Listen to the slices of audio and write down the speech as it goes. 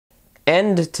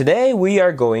And today we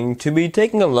are going to be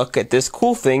taking a look at this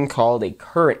cool thing called a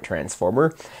current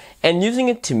transformer and using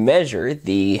it to measure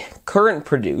the current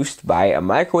produced by a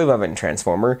microwave oven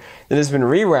transformer that has been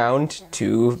rewound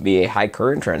to be a high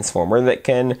current transformer that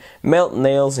can melt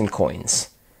nails and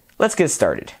coins. Let's get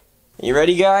started. You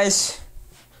ready, guys?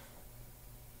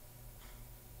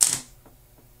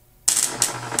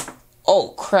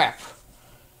 Oh crap,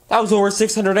 that was over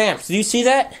 600 amps. Did you see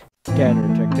that?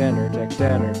 Tanner, tech, Tanner, tech,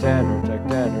 Tanner, Tanner, tech,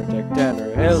 Tanner, tech,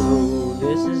 Tanner. Hello,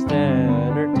 this is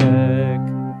Tanner Tech.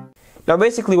 Now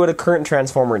basically what a current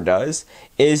transformer does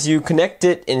is you connect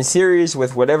it in series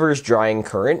with whatever is drawing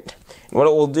current. And what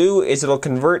it will do is it'll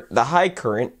convert the high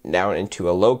current down into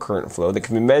a low current flow that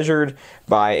can be measured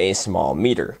by a small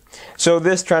meter. So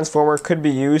this transformer could be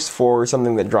used for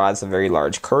something that draws a very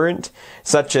large current,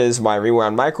 such as my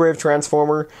Rewound microwave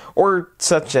transformer, or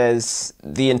such as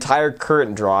the entire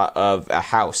current draw of a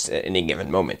house at any given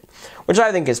moment, which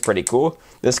I think is pretty cool.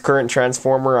 This current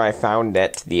transformer I found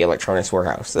at the electronics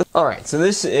warehouse. Alright, so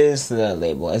this is the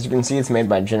label. As you can see, it's made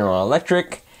by General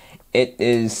Electric. It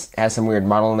has some weird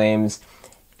model names.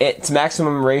 Its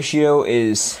maximum ratio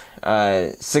is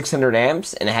 600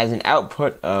 amps, and it has an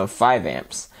output of 5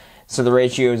 amps. So the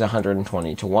ratio is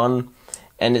 120 to 1,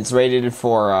 and it's rated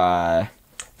for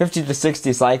 50 to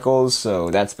 60 cycles, so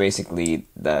that's basically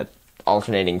the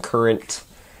alternating current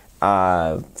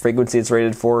frequency it's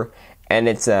rated for, and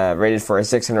it's rated for a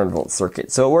 600 volt circuit.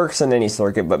 So it works in any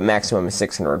circuit, but maximum is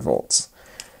 600 volts.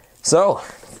 So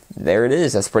there it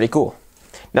is. That's pretty cool.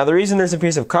 Now the reason there's a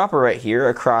piece of copper right here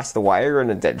across the wire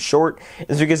and a dead short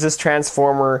is because this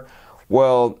transformer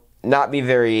will not be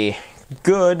very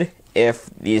good if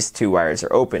these two wires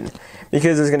are open,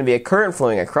 because there's going to be a current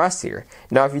flowing across here.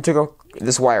 Now if you took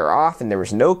this wire off and there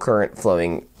was no current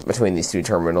flowing between these two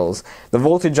terminals, the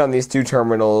voltage on these two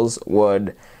terminals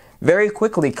would very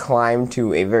quickly climb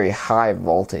to a very high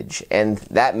voltage, and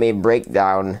that may break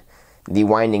down the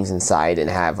windings inside and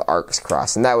have arcs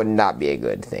cross, and that would not be a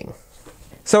good thing.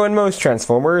 So in most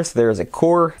transformers, there's a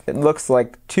core that looks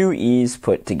like two E's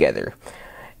put together,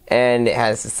 and it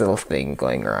has this little thing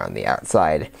going around the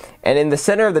outside. And in the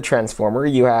center of the transformer,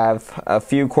 you have a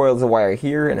few coils of wire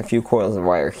here and a few coils of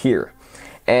wire here.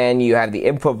 And you have the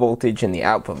input voltage and the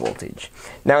output voltage.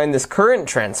 Now in this current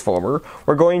transformer,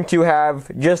 we're going to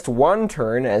have just one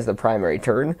turn as the primary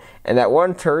turn, and that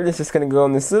one turn is just going to go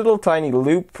in this little tiny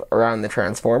loop around the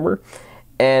transformer.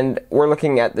 And we're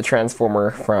looking at the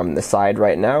transformer from the side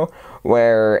right now,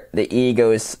 where the E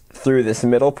goes through this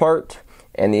middle part,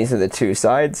 and these are the two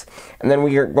sides. And then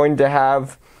we are going to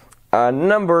have a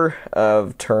number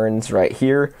of turns right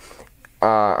here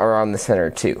around the center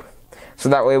too. So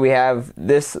that way we have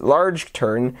this large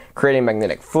turn creating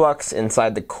magnetic flux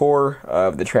inside the core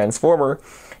of the transformer,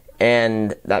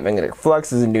 and that magnetic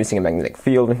flux is inducing a magnetic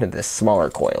field into this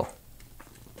smaller coil.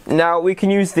 Now we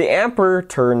can use the ampere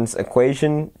turns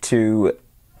equation to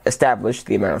establish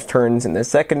the amount of turns in the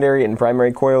secondary and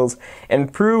primary coils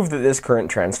and prove that this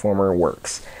current transformer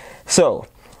works. So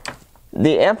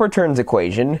the ampere turns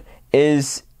equation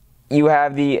is, you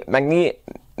have the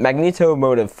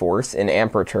magnetomotive force in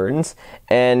ampere turns,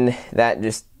 and that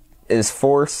just is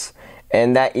force,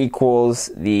 and that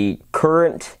equals the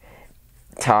current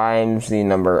times the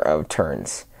number of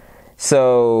turns.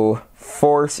 So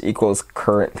force equals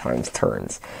current times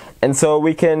turns. And so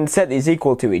we can set these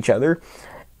equal to each other,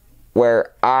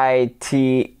 where IT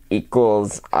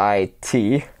equals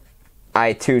IT,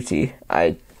 I2T,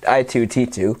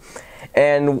 I2T2.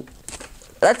 And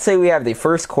let's say we have the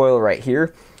first coil right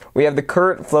here. We have the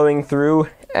current flowing through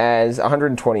as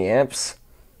 120 amps,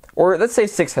 or let's say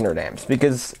 600 amps,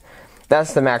 because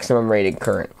that's the maximum rated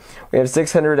current. We have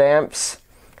 600 amps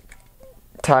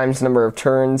times number of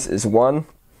turns is 1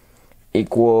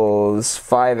 equals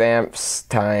 5 amps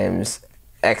times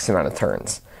X amount of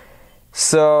turns.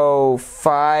 So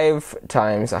 5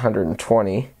 times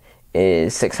 120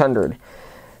 is 600.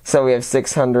 So we have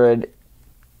 600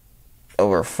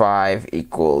 over 5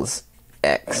 equals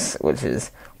X, which is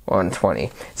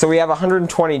 120. So we have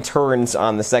 120 turns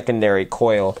on the secondary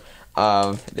coil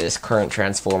of this current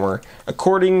transformer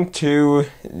according to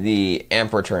the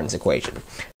ampere turns equation.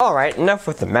 Alright, enough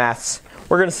with the maths.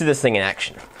 We're going to see this thing in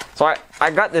action. So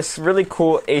I got this really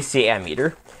cool AC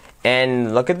ammeter,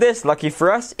 and look at this, lucky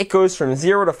for us, it goes from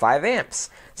 0 to 5 amps.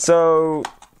 So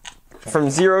from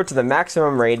 0 to the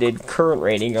maximum rated current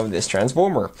rating of this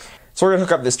transformer. So we're going to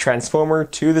hook up this transformer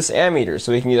to this ammeter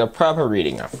so we can get a proper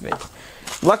reading off of it.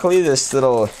 Luckily this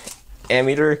little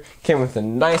ammeter came with a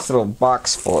nice little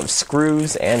box full of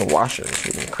screws and washers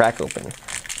we can crack open.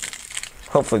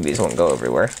 Hopefully these won't go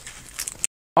everywhere.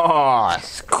 Oh,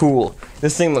 cool.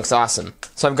 This thing looks awesome.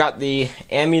 So I've got the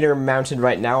ammeter mounted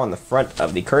right now on the front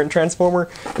of the current transformer.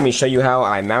 Let me show you how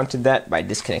I mounted that by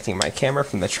disconnecting my camera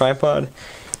from the tripod.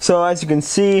 So as you can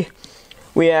see,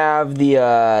 we have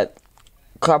the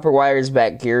copper wires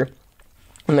back here.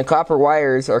 And the copper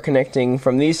wires are connecting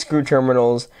from these screw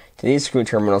terminals to these screw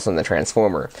terminals on the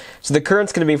transformer. So the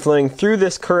current's going to be flowing through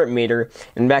this current meter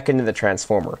and back into the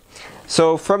transformer.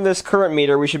 So from this current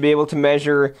meter, we should be able to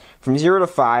measure from 0 to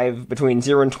 5, between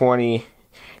 0 and 20,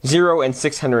 0 and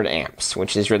 600 amps,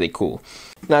 which is really cool.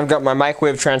 Now I've got my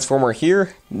microwave transformer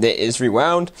here that is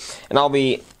rewound, and I'll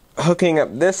be hooking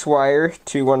up this wire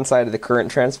to one side of the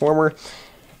current transformer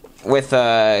with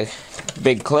a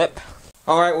big clip.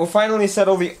 Alright, we'll finally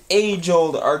settle the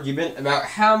age-old argument about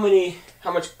how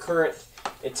much current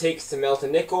it takes to melt a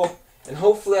nickel, and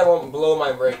hopefully I won't blow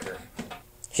my breaker.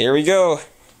 Here we go.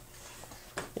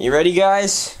 You ready,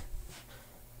 guys?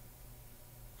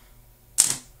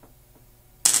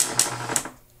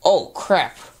 Oh,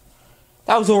 crap.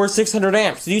 That was over 600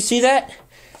 amps. Did you see that?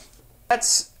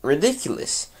 That's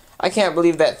ridiculous. I can't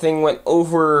believe that thing went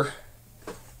over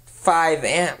 5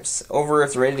 amps, over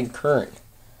its rated current.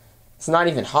 It's not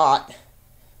even hot.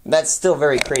 That's still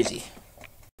very crazy.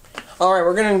 Alright,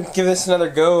 we're going to give this another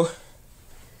go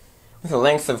with a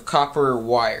length of copper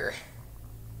wire.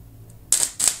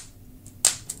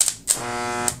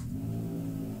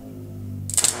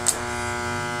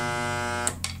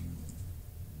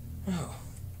 Oh.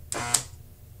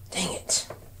 Dang it.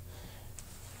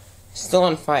 Still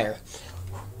on fire.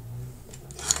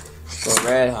 Still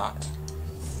red hot.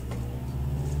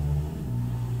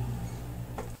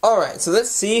 Alright, so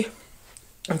let's see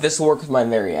if this will work with my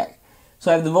Variac. So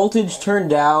I have the voltage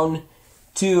turned down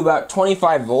to about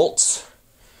 25 volts.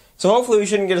 So hopefully we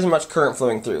shouldn't get as much current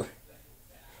flowing through.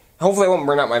 Hopefully I won't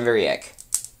burn out my Variac.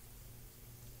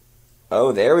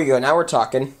 Oh, there we go. Now we're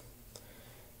talking.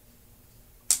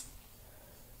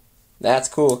 That's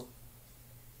cool.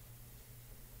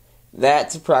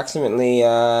 That's approximately,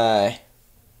 that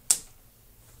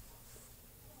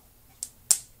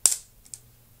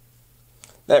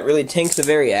really tanks the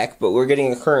Variac, but we're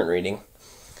getting a current reading.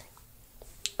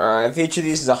 If each of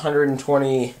these is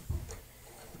 120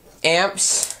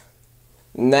 amps,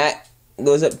 and that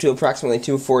goes up to approximately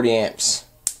 240 amps.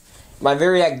 My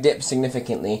Variac dipped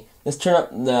significantly. Let's turn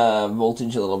up the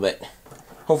voltage a little bit.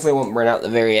 Hopefully it won't burn out the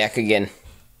Variac again.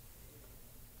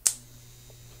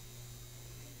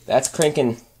 That's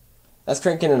cranking at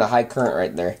a high current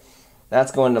right there.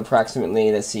 That's going to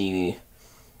approximately, let's see,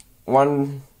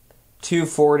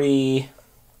 240,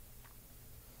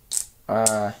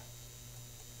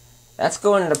 that's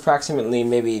going at approximately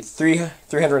maybe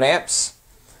 300 amps,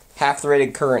 half the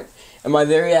rated current. And my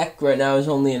Variac right now is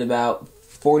only at about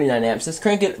 49 amps. Let's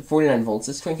crank it at 49 volts.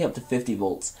 Let's crank it up to 50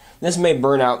 volts. This may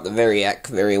burn out the Variac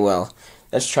very well.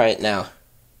 Let's try it now.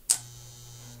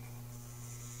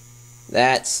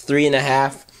 That's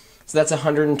 3.5. So that's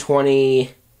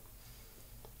 120.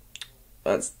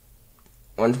 That's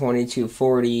 120,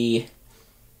 240,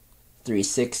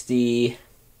 360.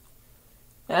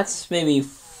 That's maybe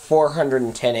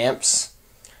 410 amps.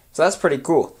 So that's pretty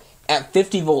cool. At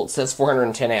 50 volts, that's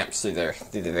 410 amps through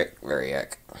the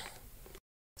Variac.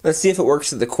 Let's see if it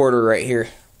works with the quarter right here.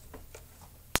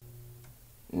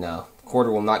 No, the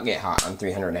quarter will not get hot on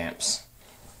 300 amps.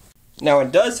 Now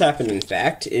what does happen, in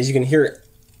fact, is you can hear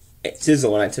it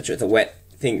sizzle when I touch it with a wet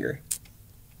finger.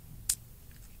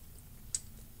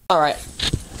 Alright,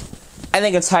 I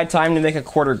think it's high time to make a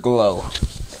quarter glow.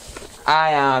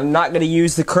 I am not going to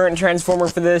use the current transformer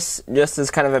for this, just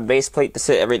as kind of a base plate to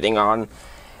sit everything on.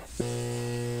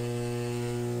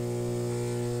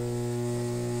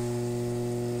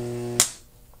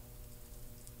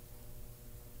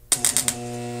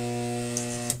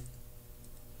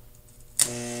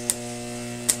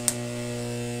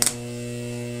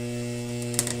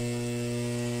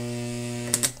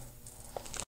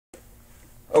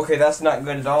 Okay, that's not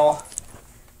good at all.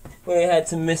 We had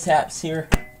some mishaps here.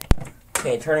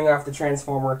 Okay, turning off the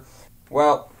transformer.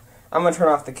 Well, I'm going to turn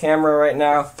off the camera right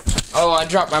now. Oh, I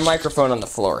dropped my microphone on the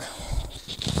floor.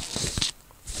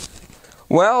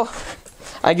 Well,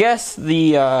 I guess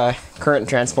the current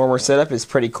transformer setup is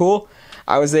pretty cool.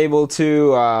 I was able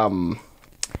to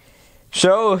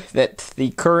show that the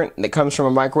current that comes from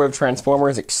a microwave transformer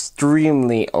is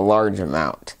extremely a large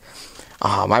amount.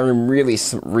 My room really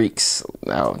reeks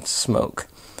now smoke.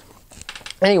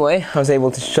 Anyway, I was able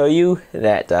to show you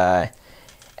that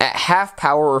at half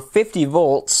power, or 50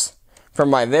 volts,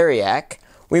 from my Variac,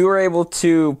 we were able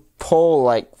to pull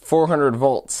like 400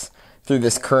 volts through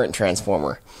this current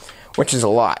transformer, which is a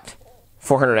lot,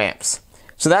 400 amps.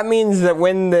 So that means that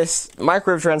when this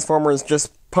microwave transformer is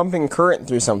just pumping current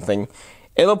through something,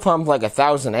 it'll pump like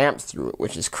 1,000 amps through it,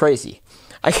 which is crazy.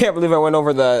 I can't believe I went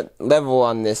over the level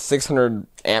on this 600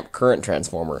 amp current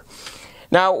transformer.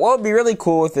 Now, what would be really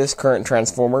cool with this current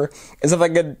transformer is if I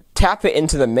could tap it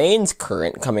into the mains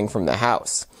current coming from the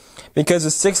house. Because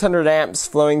with 600 amps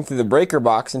flowing through the breaker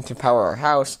box into power our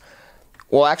house,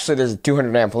 well, actually there's a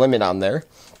 200 amp limit on there,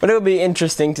 but it would be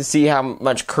interesting to see how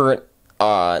much current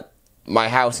my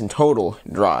house in total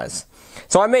draws.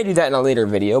 So I may do that in a later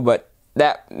video, but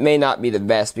that may not be the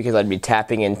best because I'd be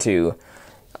tapping into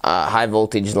high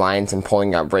voltage lines and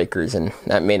pulling out breakers, and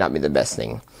that may not be the best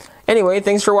thing. Anyway,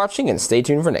 thanks for watching, and stay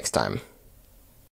tuned for next time.